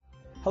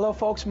Hello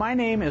folks, my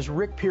name is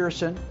Rick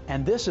Pearson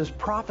and this is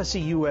Prophecy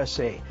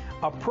USA,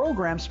 a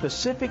program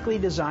specifically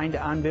designed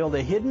to unveil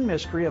the hidden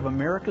mystery of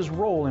America's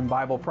role in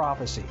Bible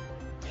prophecy.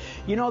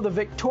 You know, the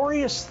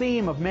victorious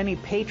theme of many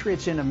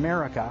patriots in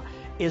America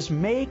is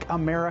Make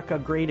America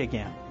Great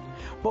Again.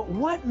 But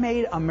what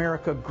made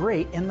America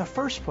great in the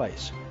first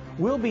place?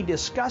 We'll be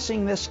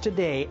discussing this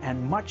today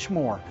and much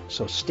more,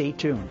 so stay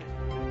tuned.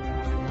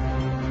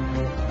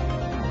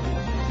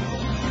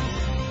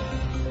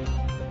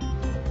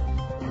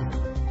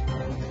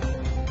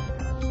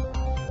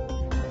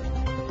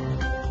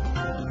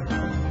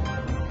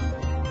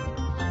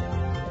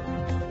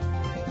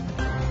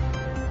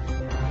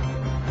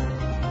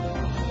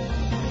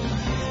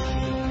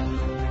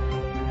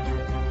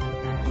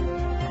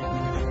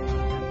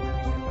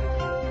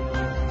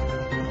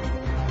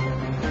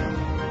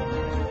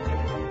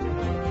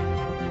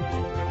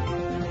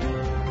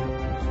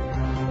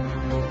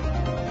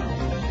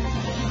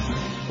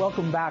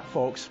 Welcome back,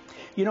 folks.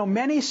 You know,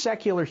 many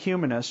secular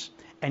humanists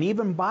and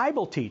even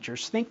Bible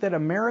teachers think that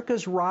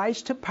America's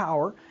rise to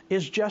power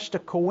is just a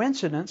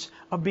coincidence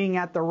of being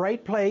at the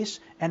right place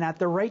and at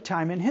the right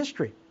time in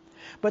history.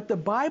 But the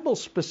Bible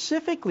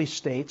specifically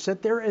states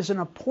that there is an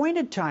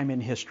appointed time in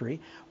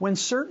history when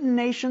certain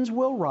nations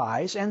will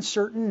rise and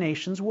certain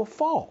nations will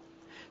fall.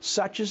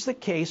 Such is the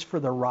case for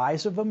the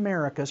rise of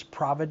America's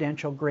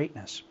providential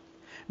greatness.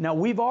 Now,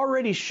 we've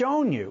already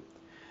shown you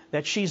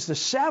that she's the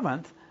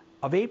seventh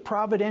of 8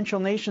 providential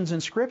nations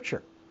in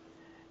Scripture.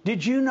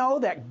 Did you know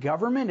that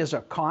government is a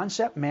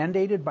concept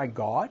mandated by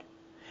God?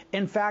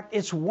 In fact,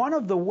 it's one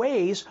of the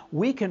ways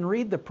we can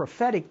read the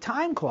prophetic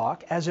time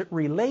clock as it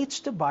relates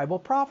to Bible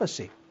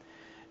prophecy.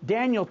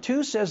 Daniel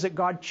 2 says that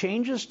God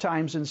changes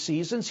times and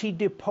seasons, He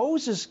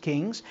deposes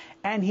kings,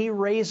 and He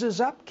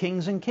raises up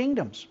kings and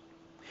kingdoms.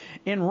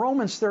 In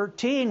Romans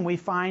 13 we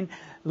find,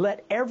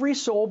 let every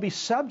soul be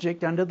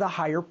subject unto the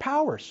higher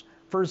powers,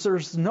 for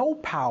there's no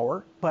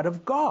power but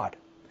of God.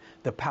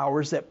 The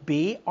powers that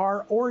be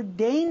are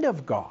ordained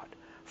of God,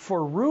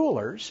 for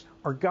rulers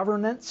or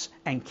governments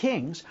and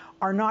kings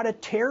are not a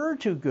terror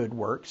to good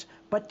works,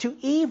 but to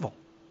evil.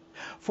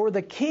 For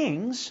the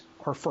kings,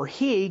 or for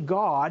He,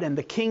 God, and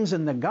the kings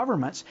and the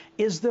governments,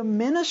 is the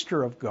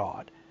minister of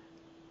God,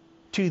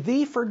 to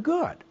thee for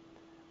good.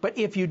 But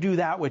if you do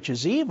that which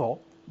is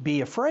evil,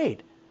 be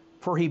afraid,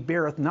 for He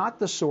beareth not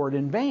the sword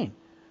in vain.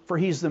 For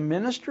He is the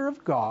minister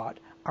of God,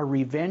 a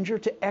revenger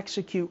to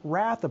execute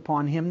wrath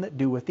upon him that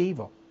doeth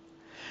evil.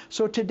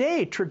 So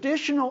today,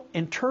 traditional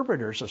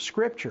interpreters of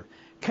Scripture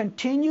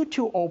continue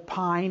to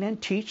opine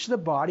and teach the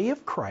body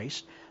of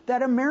Christ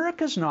that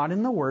America's not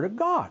in the Word of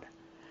God.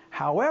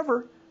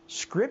 However,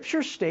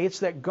 Scripture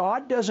states that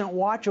God doesn't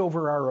watch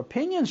over our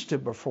opinions to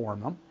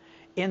perform them.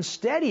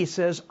 Instead, He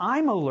says,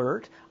 I'm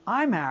alert,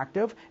 I'm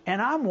active,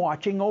 and I'm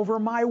watching over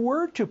my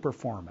Word to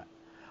perform it.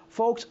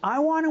 Folks, I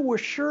want to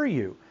assure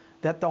you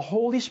that the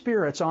Holy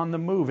Spirit's on the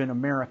move in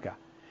America.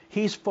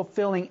 He's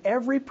fulfilling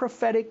every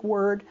prophetic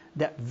word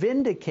that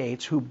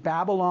vindicates who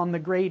Babylon the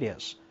Great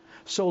is.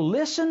 So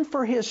listen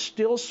for His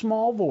still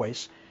small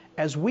voice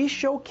as we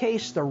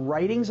showcase the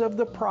writings of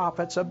the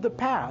prophets of the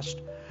past,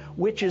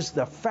 which is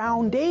the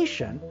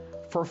foundation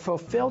for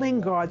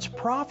fulfilling God's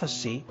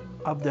prophecy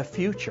of the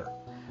future.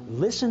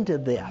 Listen to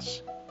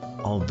this.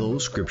 Although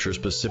Scripture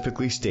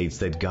specifically states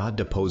that God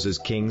deposes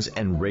kings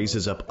and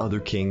raises up other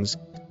kings,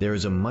 there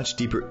is a much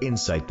deeper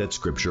insight that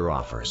Scripture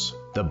offers.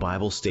 The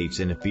Bible states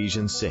in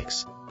Ephesians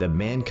 6 that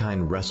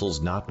mankind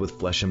wrestles not with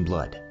flesh and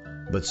blood,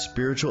 but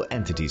spiritual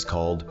entities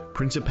called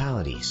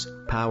principalities,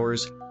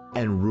 powers,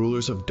 and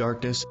rulers of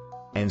darkness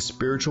and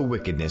spiritual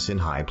wickedness in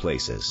high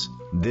places.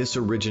 This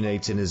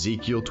originates in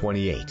Ezekiel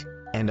 28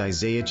 and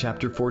Isaiah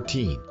chapter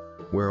 14,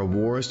 where a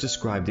war is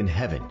described in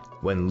heaven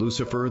when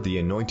Lucifer, the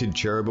anointed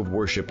cherub of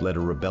worship, led a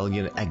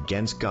rebellion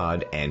against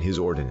God and His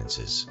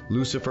ordinances.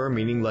 Lucifer,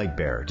 meaning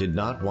light-bearer, did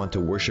not want to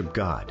worship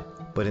God,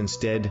 but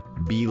instead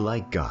be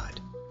like God.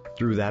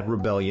 Through that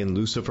rebellion,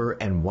 Lucifer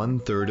and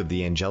 1/3 of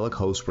the angelic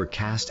host were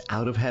cast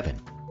out of heaven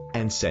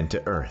and sent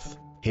to earth.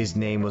 His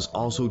name was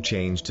also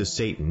changed to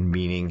Satan,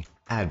 meaning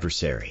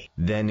adversary.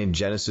 Then in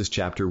Genesis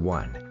chapter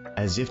 1,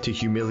 as if to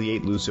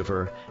humiliate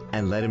Lucifer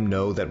and let him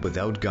know that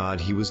without God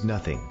he was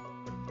nothing,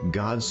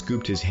 God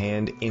scooped His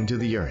hand into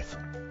the earth,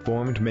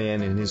 formed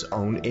man in His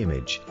own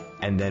image,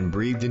 and then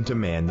breathed into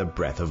man the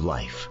breath of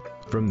life.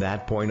 From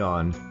that point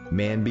on,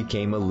 man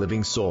became a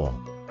living soul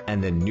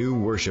and the new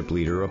worship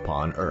leader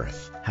upon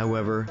earth.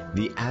 However,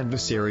 the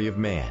adversary of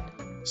man,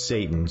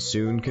 Satan,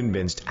 soon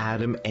convinced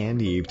Adam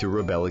and Eve to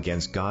rebel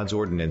against God's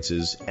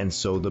ordinances, and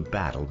so the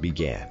battle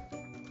began.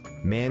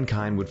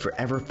 Mankind would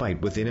forever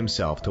fight within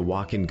himself to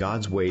walk in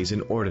God's ways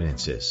and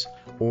ordinances,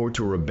 or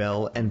to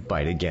rebel and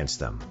fight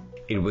against them.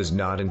 It was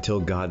not until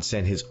God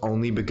sent His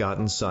only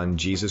begotten Son,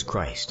 Jesus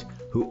Christ,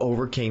 who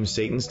overcame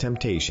Satan's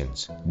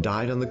temptations,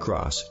 died on the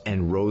cross,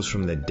 and rose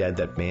from the dead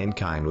that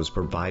mankind was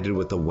provided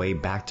with a way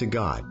back to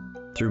God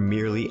through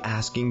merely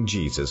asking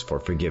Jesus for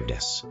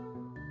forgiveness.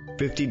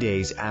 50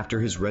 days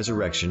after His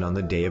resurrection on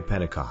the day of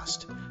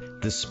Pentecost,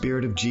 the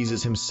Spirit of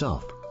Jesus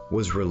Himself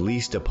was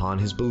released upon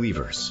his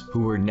believers, who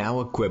were now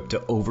equipped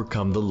to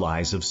overcome the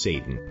lies of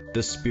Satan.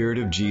 The Spirit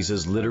of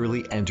Jesus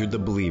literally entered the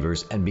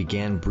believers and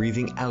began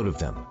breathing out of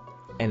them.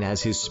 And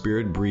as his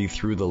Spirit breathed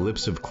through the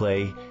lips of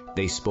clay,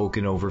 they spoke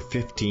in over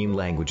 15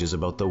 languages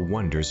about the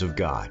wonders of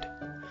God.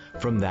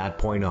 From that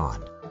point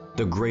on,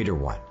 the Greater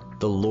One,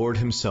 the Lord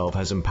himself,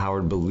 has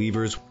empowered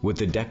believers with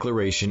the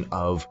declaration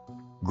of,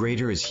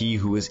 "Greater is he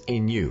who is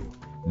in you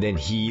than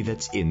he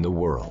that's in the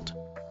world."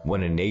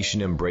 When a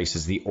nation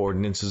embraces the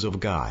ordinances of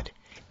God,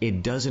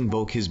 it does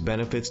invoke his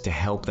benefits to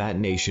help that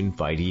nation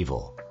fight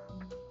evil.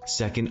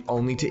 Second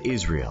only to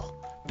Israel,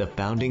 the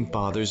founding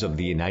fathers of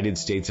the United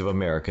States of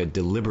America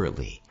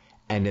deliberately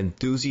and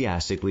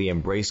enthusiastically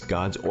embraced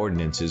God's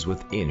ordinances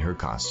within her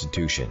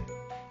Constitution.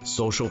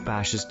 Social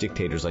fascist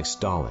dictators like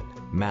Stalin,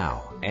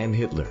 Mao, and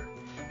Hitler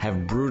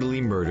have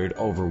brutally murdered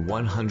over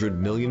 100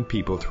 million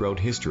people throughout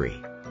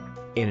history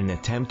in an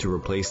attempt to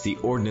replace the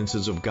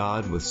ordinances of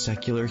God with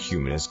secular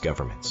humanist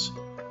governments.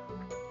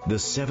 The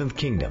seventh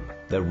kingdom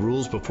that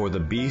rules before the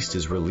beast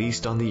is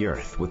released on the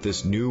earth with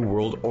this new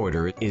world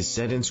order is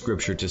said in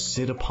Scripture to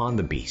sit upon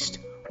the beast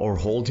or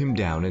hold him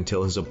down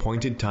until his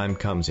appointed time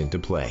comes into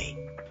play.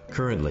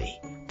 Currently,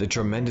 the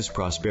tremendous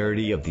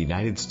prosperity of the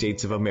United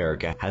States of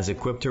America has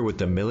equipped her with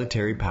the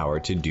military power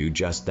to do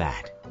just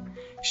that.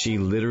 She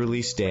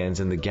literally stands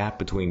in the gap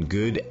between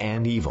good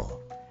and evil,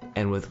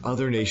 and with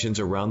other nations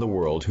around the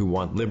world who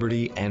want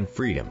liberty and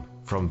freedom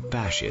from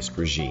fascist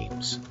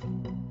regimes.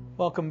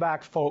 Welcome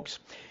back, folks.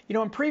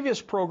 In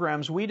previous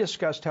programs, we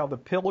discussed how the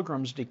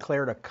Pilgrims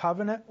declared a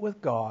covenant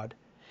with God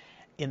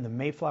in the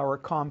Mayflower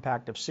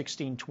Compact of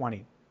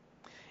 1620.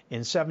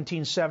 In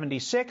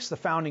 1776, the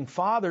Founding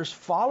Fathers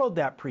followed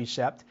that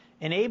precept,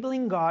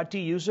 enabling God to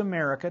use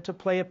America to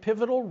play a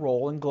pivotal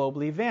role in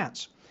global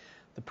events.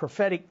 The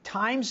prophetic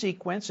time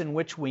sequence in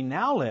which we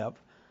now live,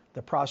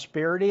 the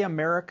prosperity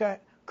America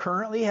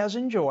currently has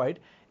enjoyed,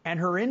 and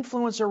her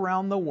influence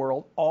around the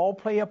world all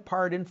play a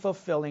part in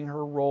fulfilling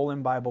her role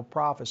in Bible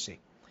prophecy.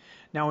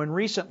 Now, in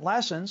recent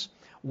lessons,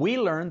 we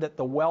learned that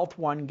the wealth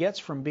one gets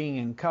from being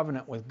in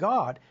covenant with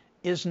God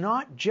is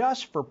not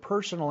just for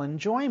personal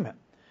enjoyment.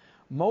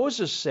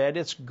 Moses said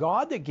it's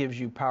God that gives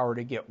you power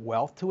to get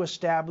wealth to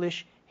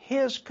establish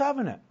his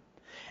covenant.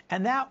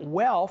 And that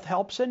wealth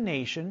helps a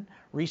nation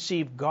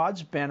receive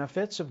God's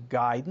benefits of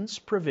guidance,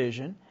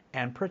 provision,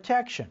 and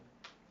protection.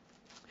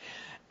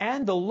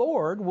 And the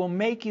Lord will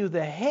make you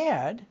the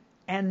head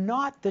and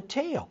not the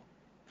tail.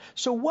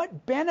 So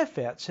what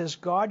benefits has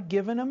God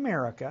given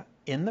America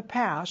in the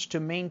past to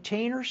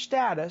maintain her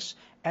status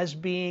as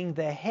being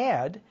the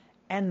head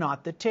and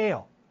not the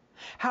tail?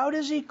 How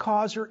does he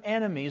cause her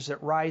enemies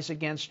that rise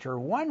against her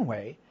one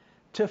way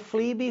to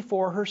flee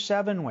before her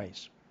seven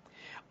ways?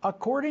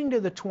 According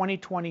to the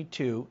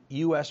 2022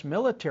 U.S.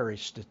 military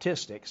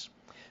statistics,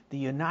 the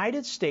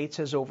United States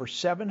has over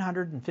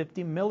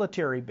 750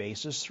 military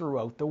bases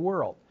throughout the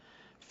world,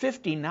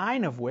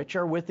 59 of which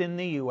are within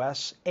the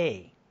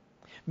USA,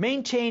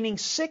 maintaining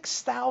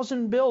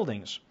 6,000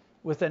 buildings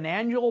with an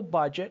annual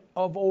budget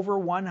of over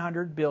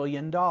 $100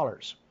 billion.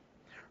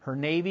 Her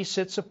Navy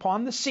sits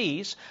upon the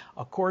seas,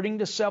 according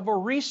to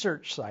several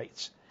research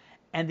sites,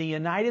 and the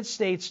United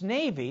States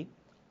Navy,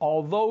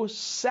 although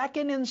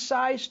second in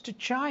size to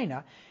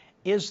China,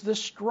 is the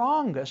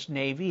strongest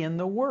Navy in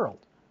the world,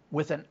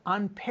 with an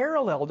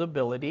unparalleled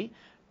ability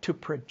to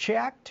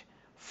project,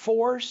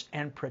 force,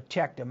 and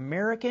protect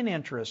American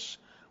interests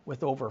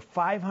with over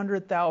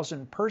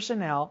 500,000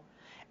 personnel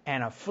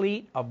and a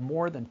fleet of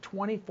more than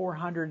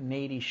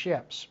 2,480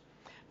 ships.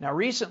 Now,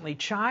 recently,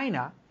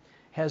 China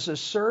has a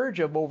surge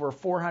of over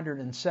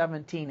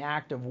 417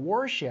 active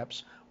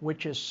warships,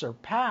 which has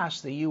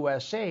surpassed the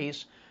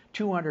USA's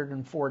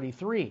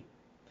 243.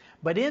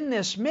 But in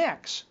this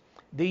mix,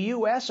 the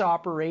U.S.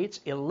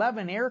 operates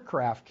 11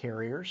 aircraft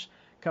carriers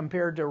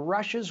compared to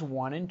Russia's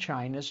 1 and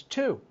China's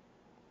 2.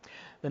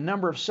 The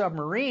number of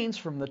submarines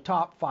from the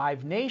top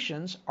 5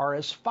 nations are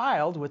as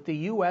filed, with the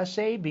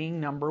USA being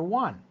number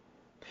 1.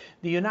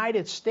 The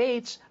United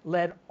States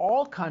led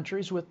all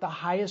countries with the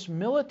highest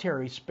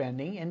military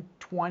spending in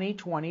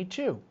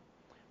 2022,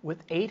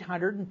 with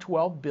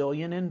 $812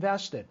 billion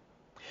invested.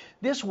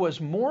 This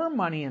was more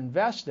money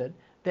invested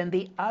than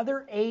the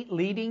other 8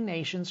 leading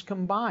nations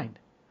combined,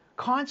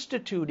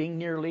 constituting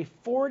nearly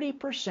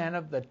 40%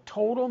 of the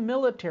total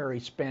military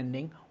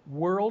spending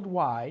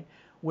worldwide,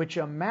 which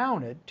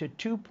amounted to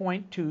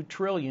 $2.2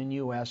 trillion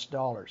US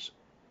dollars.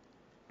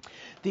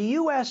 The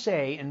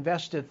USA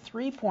invested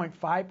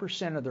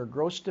 3.5% of their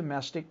gross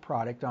domestic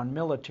product on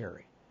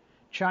military.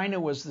 China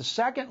was the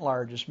second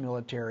largest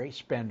military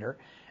spender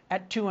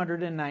at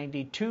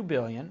 $292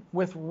 billion,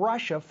 with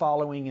Russia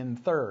following in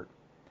third.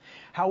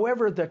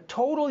 However, the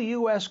total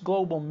U.S.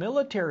 global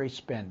military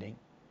spending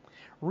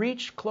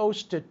reached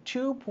close to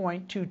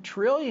 $2.2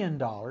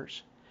 trillion,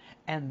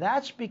 and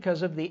that's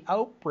because of the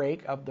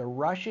outbreak of the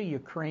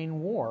Russia-Ukraine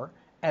war,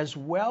 as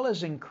well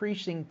as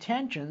increasing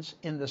tensions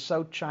in the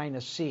South China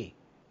Sea.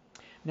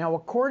 Now,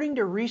 according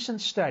to recent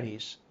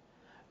studies,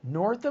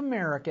 North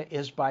America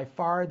is by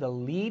far the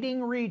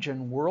leading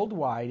region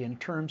worldwide in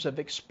terms of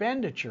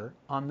expenditure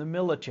on the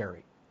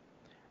military.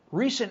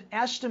 Recent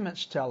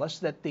estimates tell us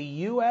that the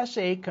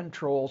USA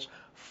controls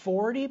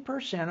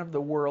 40% of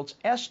the world's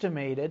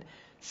estimated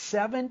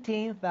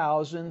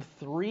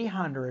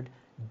 17,300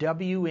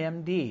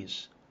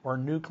 WMDs, or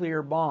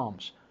nuclear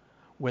bombs,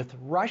 with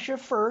Russia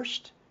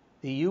first,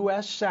 the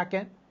US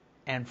second,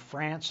 and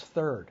France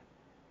third.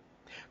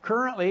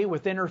 Currently,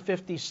 within her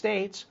 50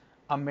 states,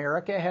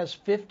 America has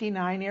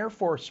 59 Air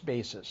Force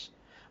bases,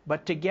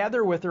 but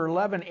together with her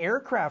 11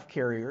 aircraft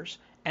carriers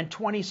and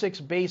 26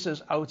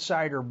 bases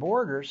outside her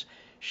borders,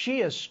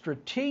 she is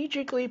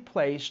strategically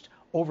placed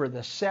over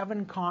the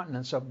 7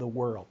 continents of the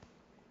world.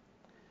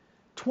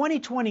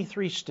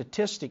 2023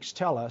 statistics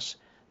tell us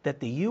that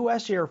the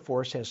U.S. Air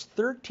Force has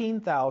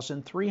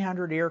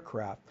 13,300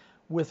 aircraft,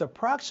 with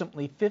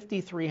approximately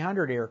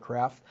 5,300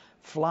 aircraft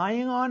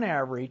flying on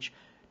average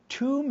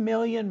 2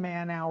 million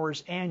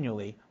man-hours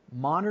annually,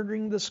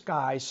 monitoring the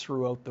skies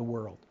throughout the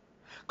world.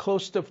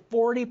 Close to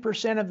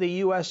 40% of the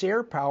U.S.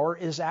 air power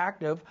is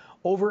active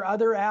over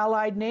other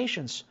allied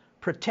nations,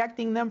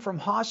 protecting them from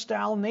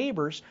hostile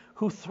neighbors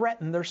who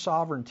threaten their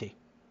sovereignty.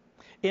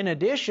 In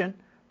addition,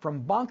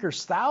 from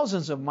bunkers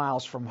thousands of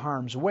miles from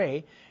harm's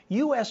way,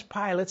 U.S.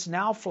 pilots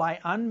now fly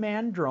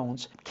unmanned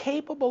drones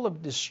capable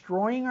of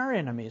destroying our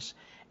enemies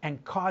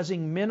and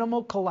causing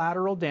minimal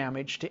collateral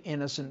damage to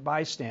innocent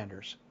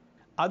bystanders.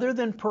 Other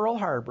than Pearl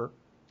Harbor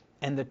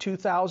and the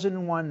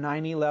 2001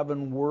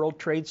 9/11 World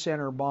Trade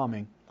Center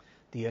bombing,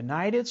 the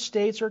United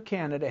States or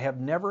Canada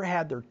have never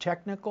had their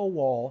technical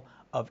wall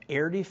of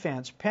air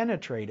defense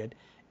penetrated,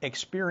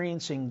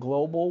 experiencing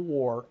global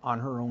war on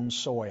her own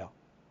soil.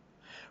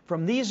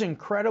 From these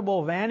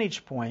incredible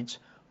vantage points,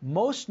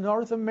 most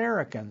North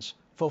Americans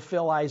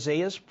fulfill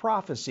Isaiah's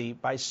prophecy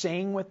by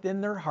saying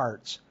within their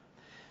hearts,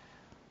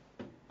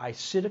 "I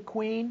sit a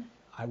queen,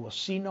 I will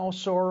see no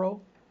sorrow,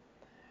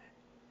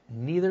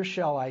 neither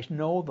shall I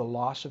know the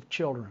loss of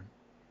children."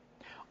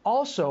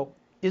 Also,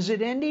 is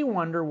it any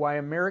wonder why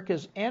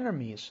America's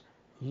enemies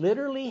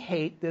literally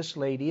hate this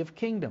Lady of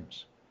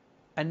Kingdoms,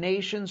 a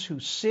nation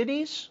whose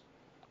cities,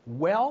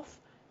 wealth,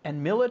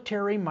 and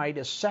military might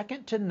is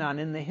second to none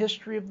in the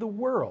history of the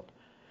world,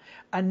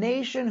 a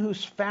nation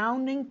whose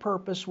founding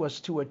purpose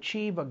was to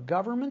achieve a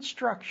government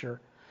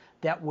structure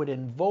that would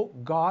invoke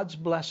God's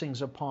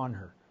blessings upon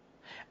her,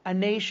 a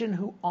nation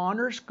who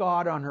honors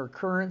God on her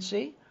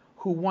currency,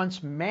 who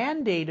once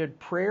mandated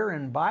prayer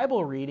and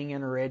Bible reading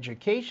in her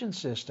education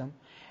system,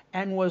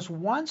 and was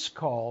once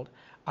called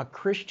a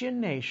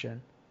Christian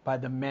nation by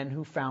the men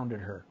who founded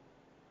her.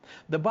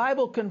 The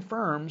Bible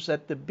confirms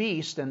that the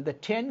beast and the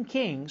 10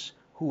 kings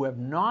who have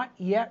not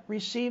yet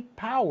received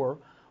power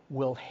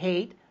will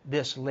hate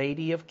this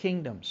Lady of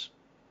Kingdoms.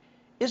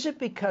 Is it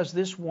because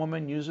this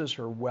woman uses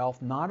her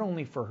wealth not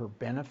only for her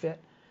benefit,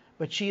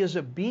 but she is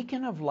a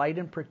beacon of light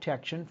and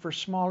protection for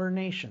smaller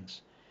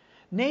nations?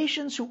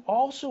 Nations who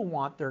also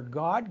want their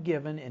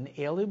God-given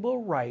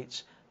inalienable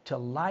rights to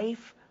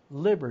life,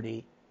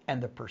 liberty,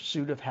 and the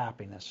pursuit of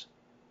happiness.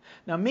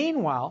 Now,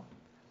 meanwhile,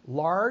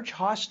 large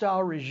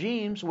hostile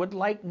regimes would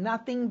like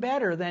nothing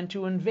better than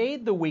to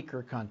invade the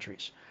weaker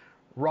countries,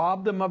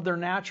 rob them of their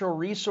natural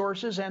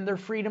resources and their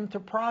freedom to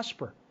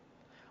prosper.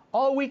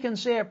 All we can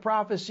say at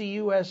Prophecy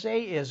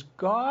USA is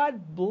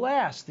God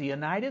bless the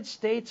United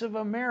States of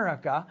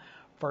America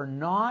for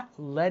not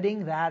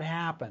letting that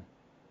happen.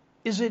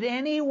 Is it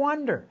any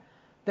wonder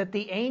that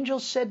the angel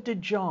said to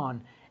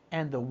John,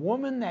 "And the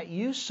woman that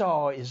you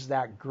saw is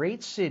that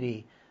great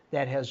city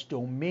that has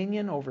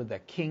dominion over the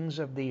kings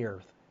of the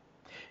earth"?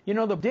 You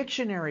know, the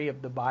dictionary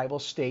of the Bible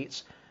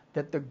states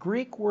that the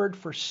Greek word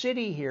for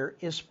city here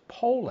is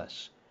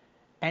polis,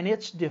 and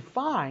it's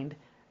defined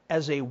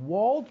as a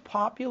walled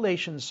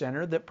population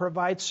center that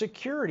provides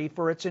security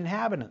for its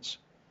inhabitants.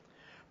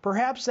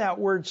 Perhaps that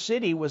word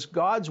city was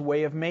God's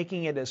way of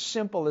making it as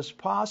simple as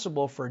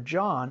possible for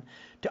John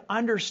to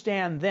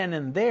understand then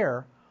and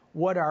there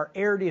what our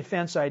air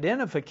defense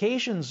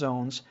identification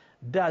zones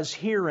does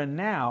here and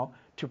now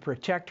to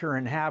protect her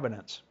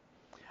inhabitants.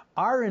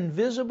 Our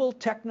invisible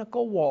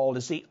technical wall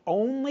is the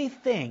only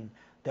thing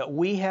that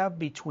we have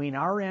between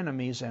our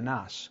enemies and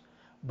us,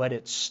 but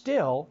it's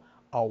still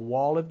a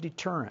wall of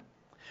deterrent.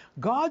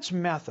 God's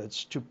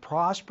methods to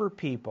prosper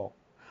people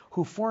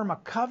who form a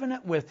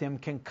covenant with Him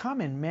can come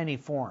in many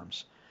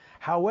forms.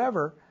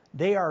 However,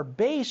 they are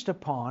based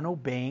upon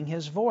obeying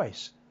His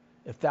voice.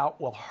 If thou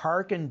wilt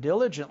hearken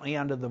diligently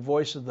unto the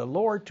voice of the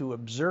Lord to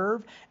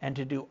observe and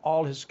to do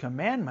all His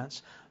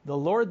commandments, the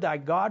Lord thy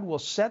God will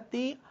set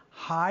thee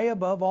high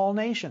above all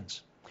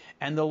nations.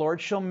 And the Lord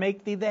shall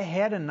make thee the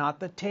head and not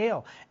the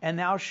tail, and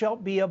thou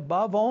shalt be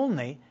above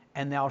only,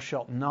 and thou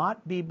shalt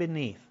not be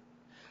beneath.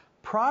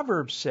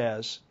 Proverbs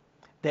says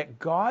that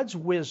God's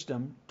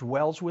wisdom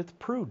dwells with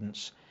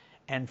prudence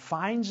and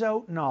finds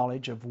out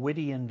knowledge of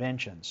witty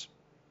inventions.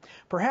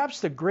 Perhaps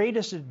the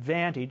greatest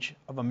advantage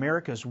of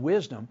America's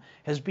wisdom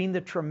has been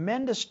the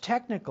tremendous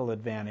technical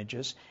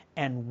advantages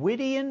and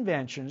witty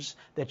inventions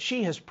that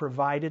she has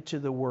provided to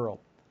the world.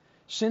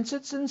 Since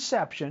its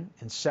inception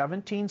in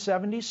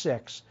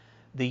 1776,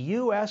 the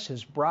U.S.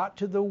 has brought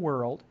to the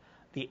world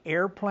the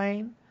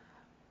airplane,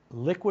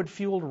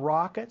 liquid-fueled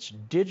rockets,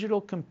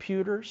 digital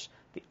computers,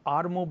 the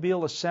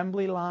automobile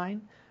assembly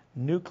line,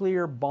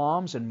 nuclear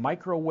bombs and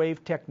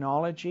microwave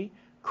technology,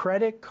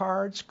 credit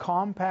cards,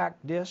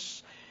 compact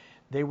discs.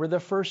 They were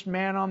the first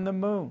man on the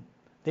moon.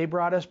 They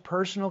brought us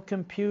personal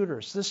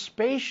computers, the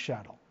space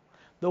shuttle,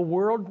 the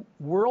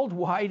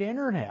worldwide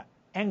internet,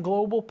 and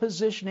global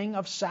positioning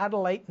of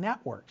satellite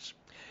networks.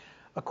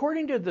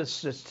 According to the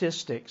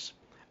statistics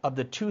of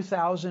the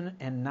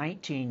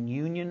 2019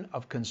 Union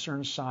of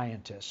Concerned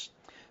Scientists,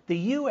 the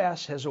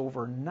U.S. has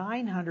over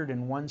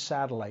 901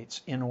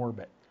 satellites in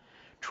orbit,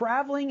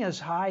 traveling as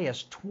high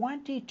as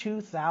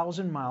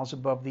 22,000 miles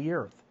above the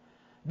Earth.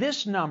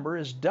 This number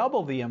is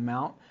double the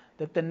amount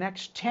that the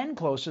next 10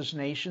 closest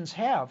nations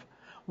have,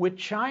 with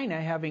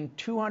China having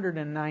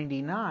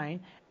 299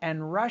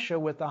 and Russia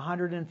with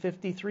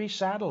 153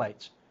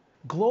 satellites.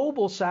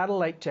 Global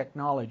satellite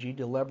technology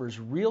delivers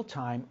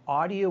real-time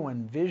audio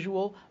and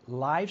visual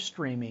live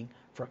streaming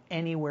from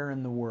anywhere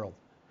in the world.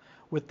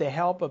 With the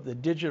help of the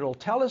digital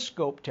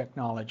telescope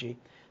technology,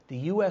 the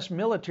U.S.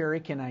 military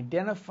can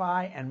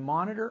identify and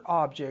monitor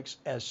objects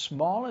as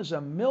small as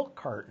a milk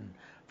carton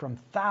from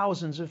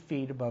thousands of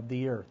feet above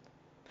the Earth.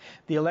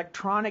 The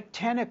electronic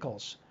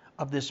tentacles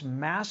of this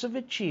massive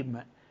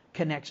achievement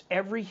connects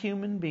every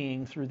human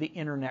being through the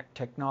internet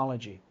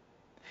technology.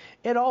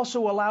 It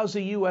also allows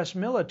the U.S.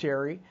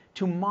 military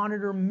to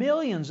monitor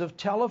millions of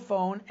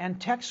telephone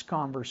and text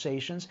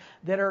conversations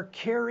that are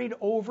carried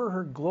over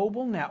her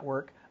global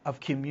network of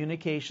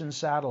communication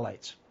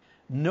satellites.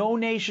 No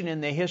nation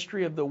in the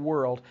history of the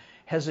world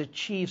has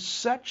achieved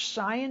such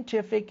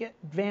scientific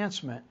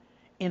advancement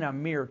in a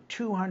mere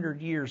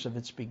 200 years of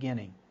its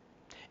beginning.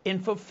 In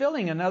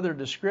fulfilling another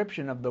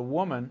description of the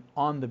woman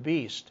on the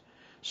beast,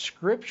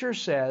 Scripture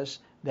says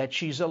that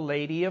she's a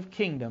lady of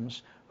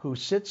kingdoms who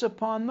sits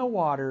upon the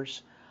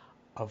waters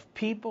of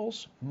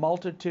peoples,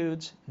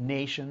 multitudes,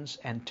 nations,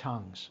 and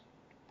tongues.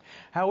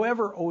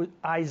 However,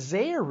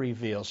 Isaiah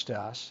reveals to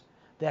us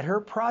that her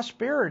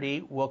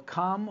prosperity will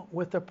come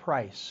with a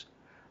price.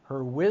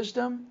 Her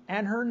wisdom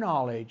and her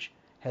knowledge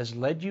has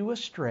led you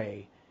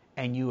astray,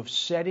 and you have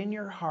said in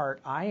your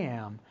heart, I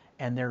am,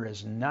 and there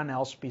is none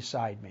else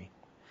beside me.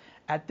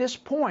 At this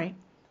point,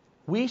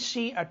 we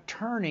see a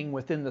turning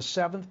within the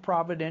seventh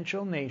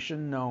providential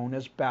nation known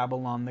as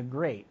Babylon the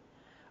Great.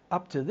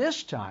 Up to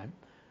this time,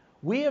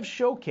 we have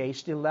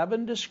showcased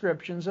 11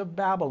 descriptions of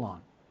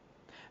Babylon.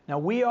 Now,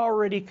 we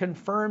already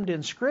confirmed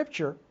in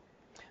Scripture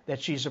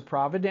that she's a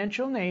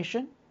providential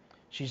nation.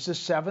 She's the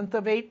seventh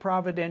of 8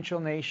 providential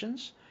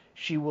nations.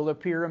 She will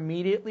appear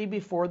immediately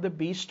before the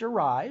beast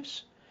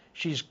arrives.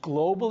 She's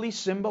globally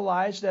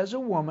symbolized as a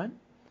woman.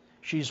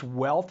 She's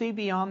wealthy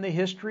beyond the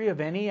history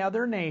of any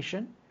other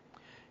nation.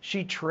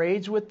 She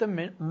trades with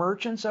the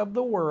merchants of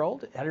the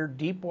world at her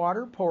deep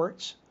water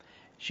ports.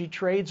 She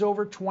trades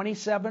over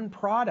 27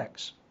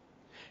 products.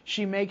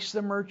 She makes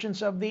the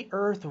merchants of the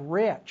earth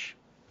rich.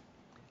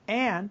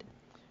 And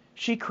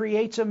she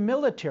creates a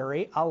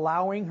military,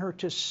 allowing her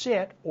to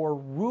sit or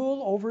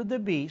rule over the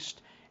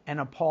beast and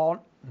upon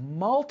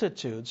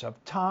multitudes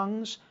of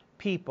tongues,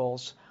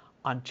 peoples,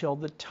 until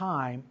the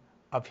time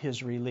of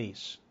his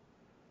release.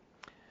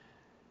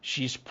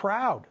 She's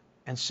proud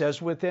and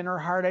says within her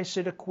heart, I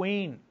sit a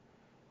queen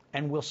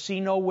and will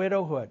see no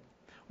widowhood.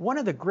 One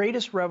of the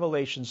greatest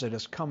revelations that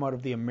has come out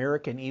of the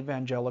American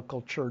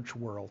evangelical church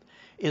world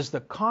is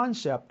the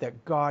concept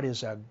that God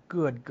is a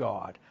good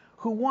God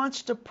who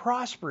wants to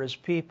prosper his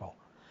people.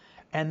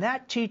 And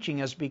that teaching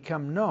has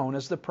become known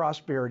as the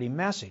prosperity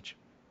message.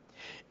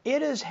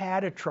 It has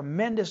had a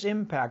tremendous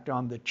impact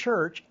on the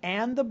church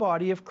and the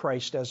body of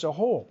Christ as a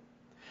whole.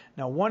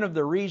 Now, one of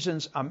the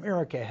reasons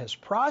America has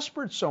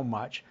prospered so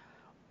much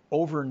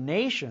over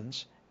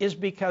nations is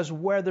because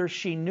whether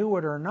she knew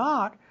it or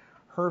not,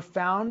 her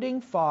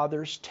founding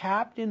fathers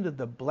tapped into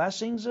the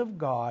blessings of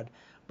God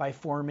by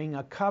forming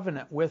a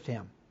covenant with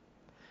him.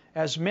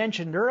 As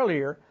mentioned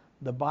earlier,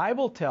 the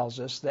Bible tells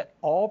us that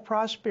all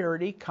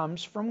prosperity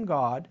comes from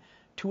God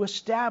to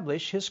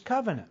establish his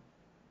covenant.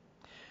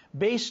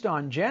 Based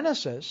on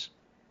Genesis,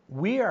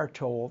 we are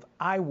told,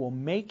 I will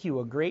make you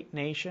a great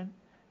nation,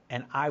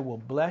 and I will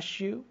bless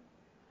you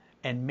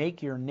and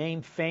make your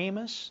name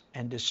famous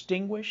and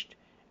distinguished,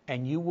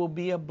 and you will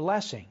be a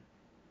blessing.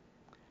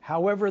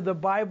 However, the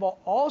Bible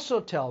also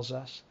tells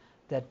us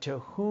that to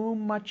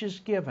whom much is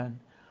given,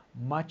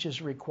 much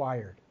is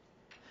required.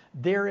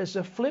 There is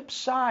a flip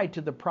side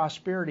to the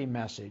prosperity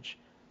message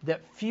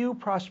that few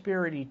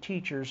prosperity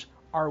teachers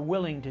are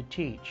willing to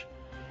teach.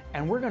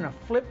 And we're going to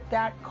flip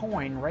that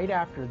coin right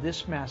after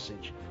this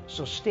message.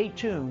 So stay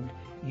tuned.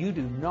 You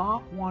do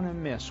not want to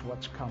miss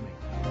what's coming.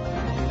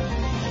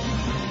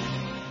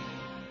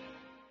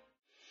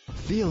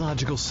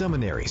 Theological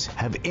seminaries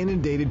have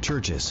inundated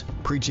churches,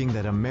 preaching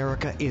that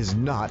America is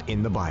not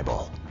in the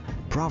Bible.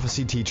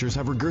 Prophecy teachers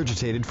have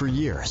regurgitated for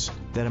years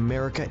that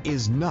America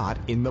is not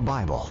in the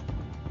Bible.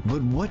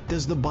 But what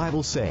does the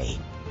Bible say?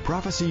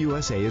 Prophecy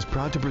USA is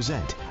proud to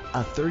present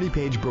a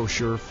 30-page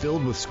brochure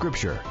filled with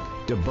scripture,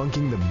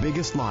 debunking the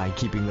biggest lie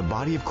keeping the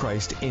body of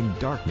Christ in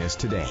darkness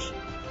today.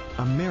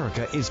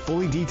 America is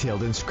fully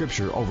detailed in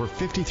scripture over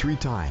 53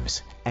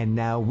 times, and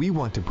now we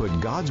want to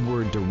put God's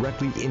Word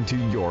directly into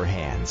your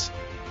hands.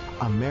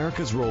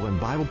 America's role in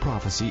Bible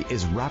prophecy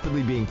is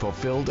rapidly being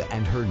fulfilled,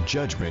 and her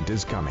judgment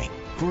is coming.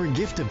 For a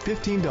gift of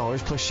 $15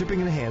 plus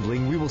shipping and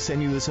handling, we will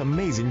send you this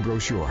amazing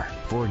brochure.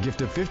 For a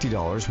gift of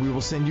 $50, we will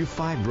send you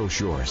 5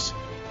 brochures.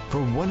 For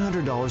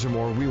 $100 or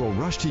more, we will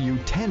rush to you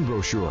 10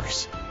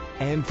 brochures.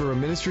 And for a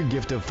ministry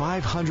gift of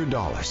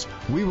 $500,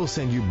 we will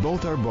send you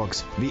both our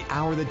books, The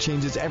Hour That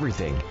Changes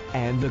Everything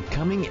and The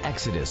Coming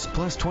Exodus,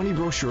 plus 20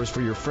 brochures for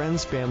your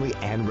friends, family,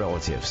 and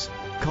relatives.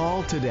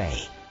 Call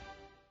today.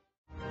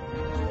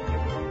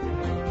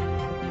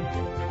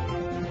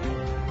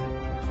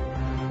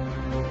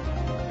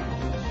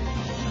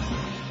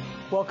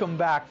 Welcome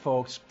back,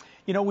 folks.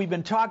 You know, we've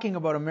been talking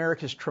about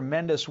America's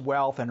tremendous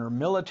wealth and her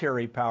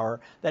military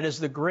power that is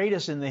the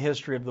greatest in the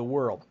history of the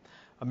world.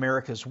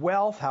 America's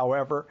wealth,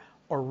 however,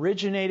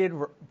 originated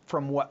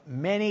from what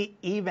many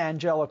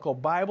evangelical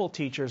Bible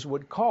teachers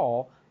would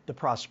call the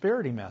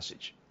prosperity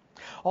message.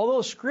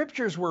 Although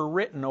scriptures were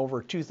written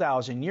over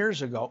 2,000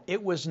 years ago,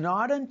 it was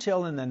not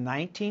until in the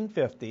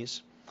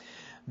 1950s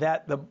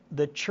that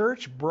the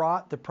church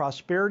brought the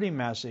prosperity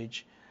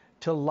message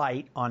to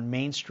light on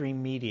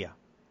mainstream media.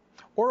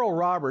 Oral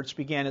Roberts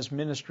began his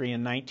ministry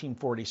in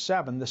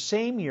 1947, the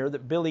same year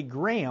that Billy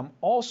Graham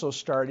also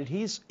started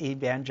his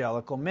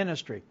evangelical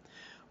ministry.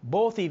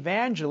 Both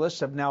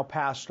evangelists have now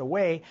passed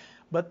away,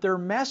 but their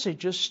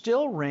messages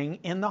still ring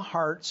in the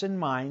hearts and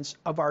minds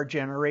of our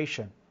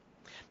generation.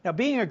 Now,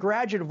 being a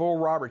graduate of Oral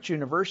Roberts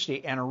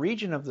University and a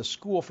regent of the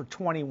school for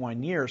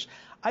 21 years,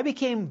 I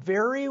became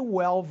very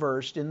well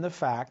versed in the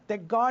fact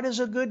that God is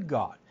a good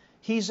God.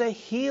 He's a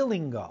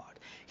healing God.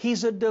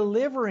 He's a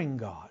delivering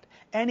God.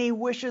 And He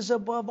wishes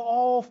above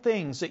all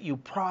things that you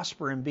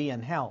prosper and be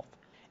in health.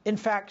 In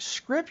fact,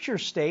 Scripture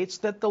states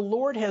that the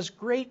Lord has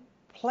great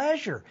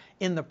pleasure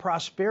in the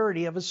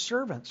prosperity of His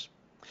servants.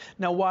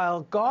 Now,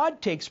 while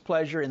God takes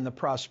pleasure in the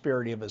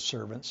prosperity of His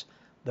servants,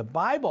 the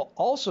Bible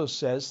also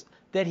says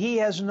that He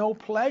has no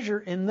pleasure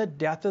in the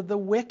death of the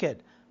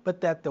wicked,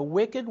 but that the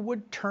wicked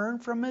would turn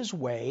from his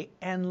way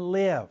and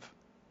live.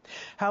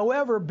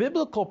 However,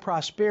 biblical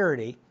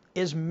prosperity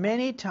is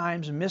many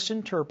times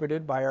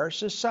misinterpreted by our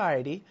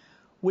society,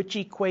 which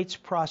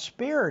equates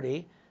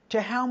prosperity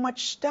to how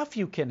much stuff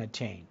you can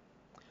attain.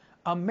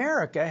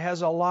 America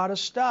has a lot of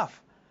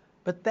stuff,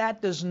 but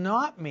that does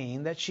not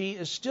mean that she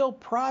is still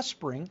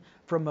prospering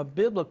from a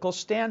biblical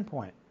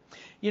standpoint.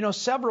 You know,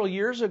 several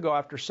years ago,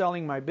 after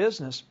selling my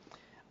business,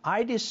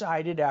 I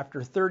decided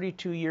after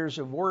 32 years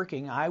of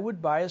working, I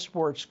would buy a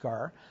sports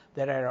car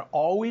that I had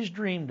always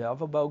dreamed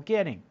of about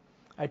getting.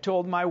 I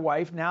told my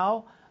wife,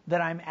 now that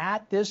I'm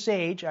at this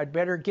age, I'd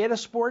better get a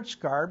sports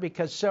car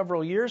because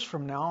several years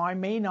from now I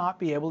may not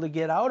be able to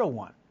get out of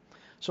one.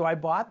 So I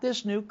bought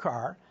this new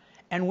car,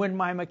 and when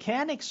my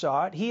mechanic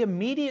saw it, he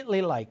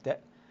immediately liked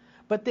it.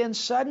 But then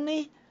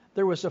suddenly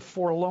there was a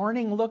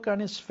forlorning look on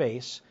his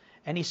face,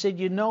 and he said,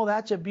 you know,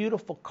 that's a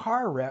beautiful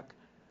car, Rick,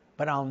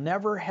 but I'll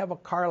never have a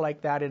car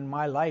like that in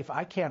my life.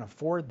 I can't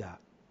afford that.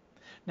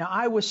 Now,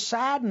 I was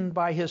saddened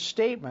by his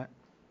statement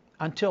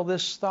until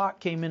this thought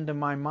came into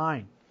my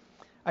mind.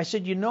 I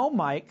said, you know,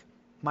 Mike,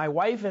 my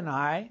wife and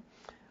I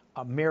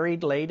are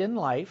married late in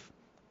life,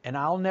 and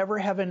I'll never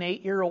have an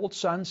 8-year-old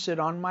son sit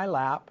on my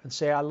lap and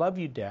say, I love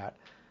you, Dad.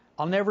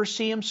 I'll never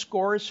see him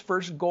score his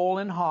first goal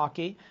in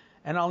hockey,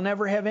 and I'll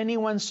never have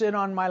anyone sit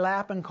on my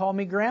lap and call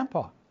me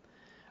Grandpa.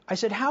 I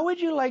said, how would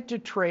you like to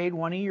trade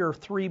one of your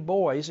 3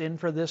 boys in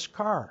for this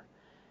car?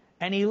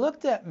 And he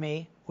looked at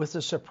me with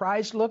a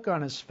surprised look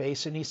on his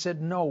face, and he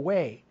said, no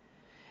way.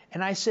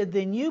 And I said,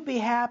 then you be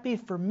happy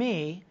for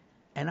me,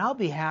 and I'll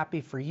be happy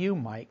for you,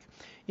 Mike.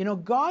 You know,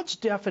 God's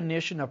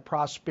definition of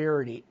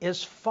prosperity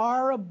is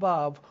far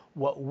above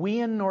what we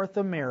in North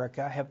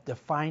America have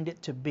defined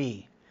it to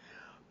be.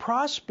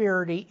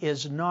 Prosperity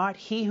is not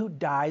he who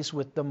dies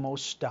with the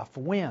most stuff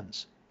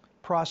wins.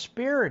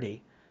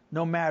 Prosperity,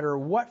 no matter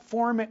what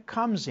form it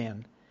comes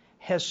in,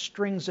 has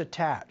strings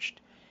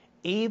attached.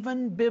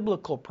 Even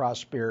biblical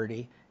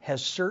prosperity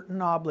has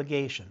certain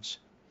obligations.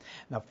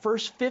 The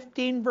first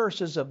 15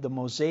 verses of the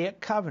Mosaic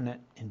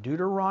Covenant in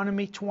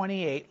Deuteronomy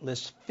 28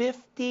 list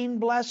 15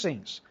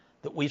 blessings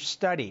that we've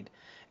studied,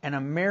 and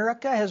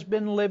America has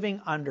been living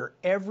under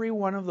every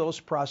one of those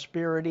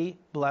prosperity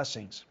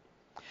blessings.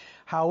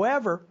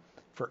 However,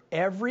 for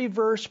every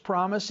verse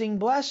promising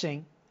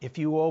blessing, if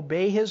you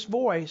obey His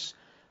voice,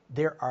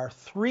 there are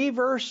 3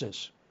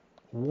 verses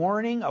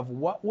warning of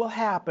what will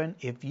happen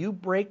if you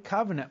break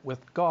covenant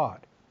with God.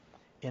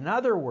 In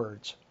other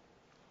words,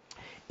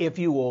 if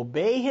you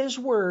obey His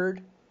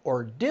word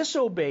or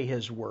disobey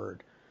His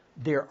word,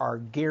 there are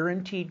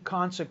guaranteed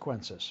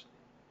consequences.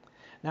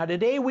 Now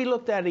today we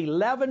looked at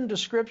 11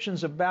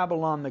 descriptions of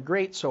Babylon the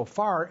Great so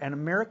far, and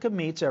America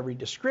meets every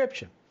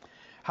description.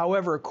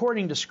 However,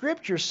 according to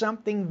Scripture,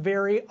 something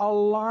very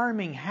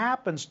alarming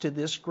happens to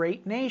this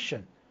great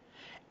nation.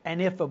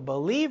 And if a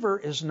believer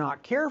is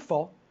not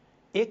careful,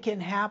 it can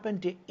happen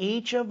to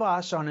each of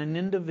us on an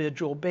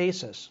individual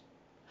basis.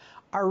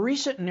 Our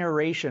recent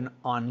narration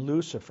on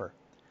Lucifer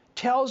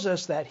tells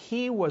us that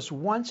he was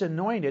once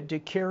anointed to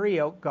carry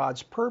out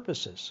God's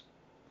purposes.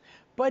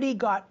 But he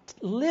got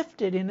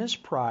lifted in his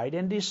pride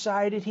and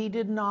decided he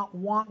did not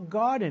want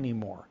God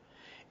anymore.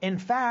 In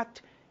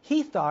fact,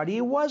 he thought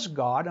he was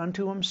God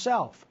unto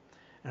himself.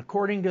 And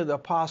according to the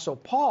Apostle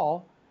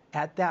Paul,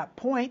 at that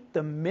point,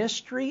 the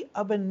mystery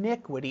of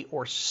iniquity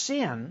or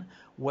sin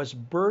was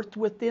birthed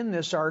within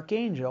this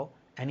archangel,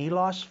 and he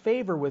lost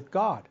favor with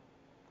God.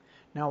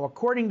 Now,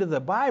 according to the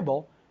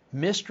Bible,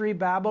 Mystery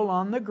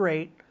Babylon the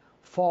Great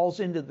falls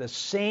into the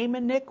same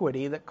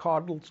iniquity that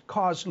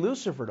caused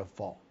Lucifer to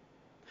fall.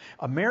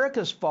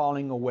 America's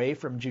falling away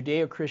from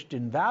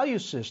Judeo-Christian value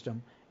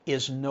system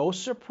is no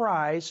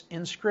surprise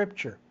in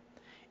Scripture.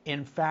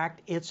 In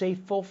fact, it's a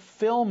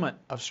fulfillment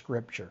of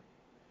Scripture.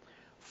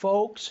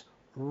 Folks,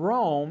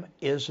 Rome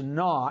is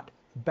not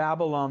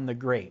Babylon the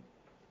Great.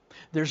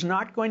 There's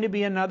not going to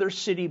be another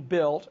city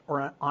built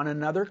or on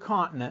another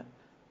continent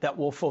that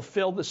will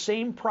fulfill the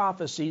same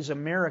prophecies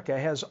America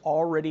has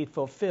already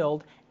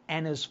fulfilled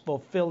and is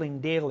fulfilling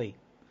daily.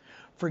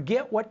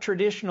 Forget what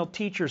traditional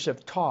teachers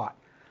have taught.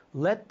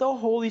 Let the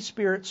Holy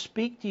Spirit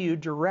speak to you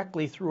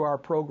directly through our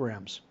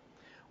programs.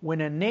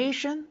 When a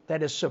nation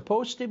that is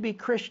supposed to be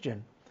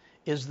Christian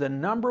is the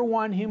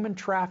 #1 human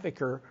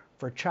trafficker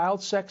for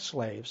child sex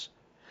slaves,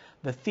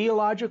 the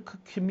theological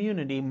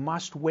community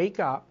must wake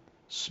up,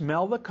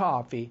 smell the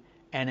coffee,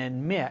 and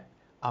admit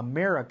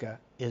America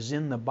is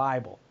in the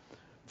Bible.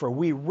 For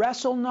we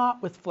wrestle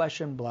not with flesh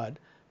and blood,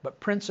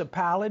 but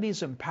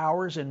principalities and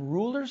powers and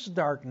rulers of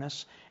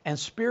darkness and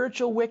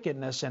spiritual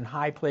wickedness in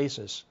high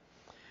places.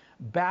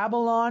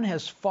 Babylon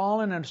has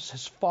fallen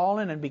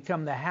and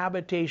become the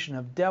habitation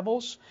of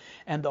devils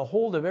and the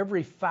hold of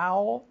every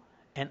foul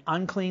and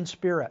unclean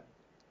spirit.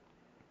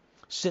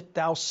 Sit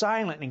thou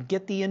silent and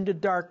get thee into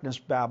darkness,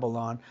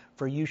 Babylon,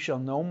 for you shall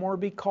no more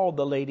be called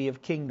the Lady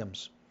of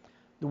Kingdoms.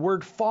 The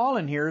word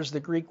fallen here is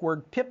the Greek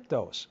word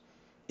piptos.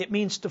 It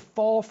means to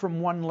fall from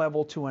one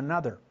level to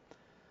another.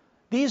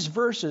 These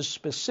verses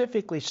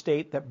specifically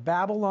state that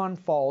Babylon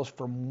falls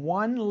from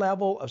one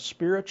level of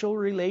spiritual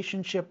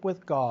relationship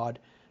with God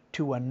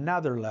to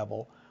another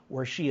level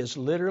where she is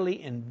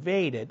literally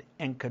invaded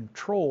and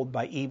controlled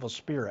by evil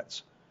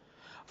spirits.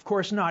 Of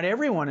course, not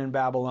everyone in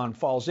Babylon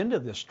falls into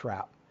this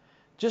trap.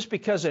 Just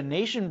because a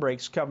nation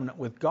breaks covenant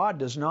with God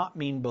does not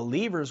mean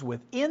believers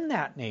within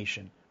that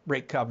nation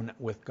break covenant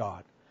with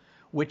God,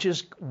 which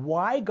is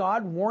why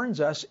God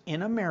warns us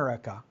in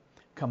America,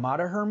 "Come out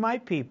of her, my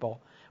people,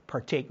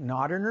 partake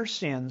not in her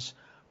sins,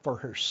 for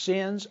her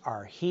sins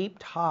are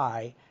heaped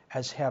high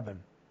as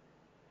heaven."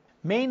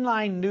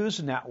 Mainline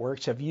news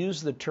networks have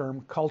used the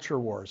term culture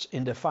wars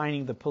in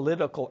defining the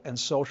political and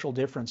social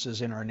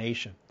differences in our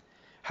nation.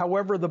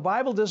 However, the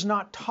Bible does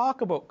not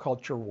talk about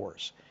culture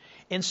wars.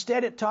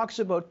 Instead, it talks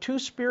about two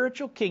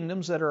spiritual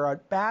kingdoms that are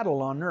at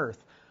battle on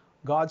earth,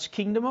 God's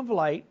kingdom of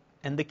light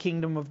and the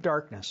kingdom of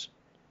darkness.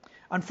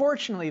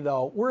 Unfortunately,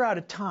 though, we're out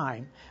of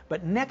time,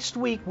 but next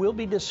week we'll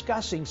be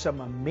discussing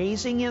some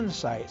amazing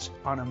insights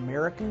on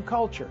American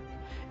culture,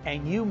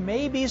 and you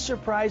may be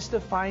surprised to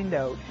find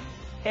out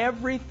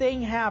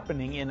everything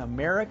happening in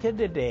America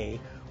today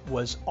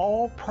was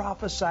all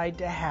prophesied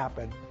to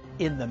happen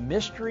in the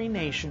mystery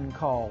nation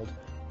called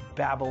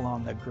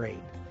Babylon the Great.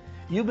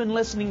 You've been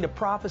listening to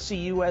Prophecy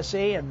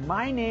USA, and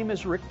my name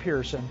is Rick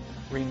Pearson,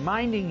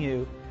 reminding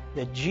you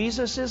that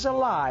Jesus is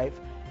alive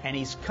and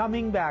He's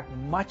coming back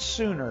much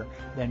sooner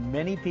than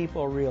many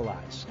people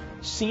realize.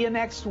 See you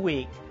next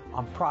week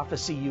on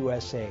Prophecy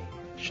USA.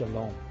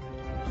 Shalom.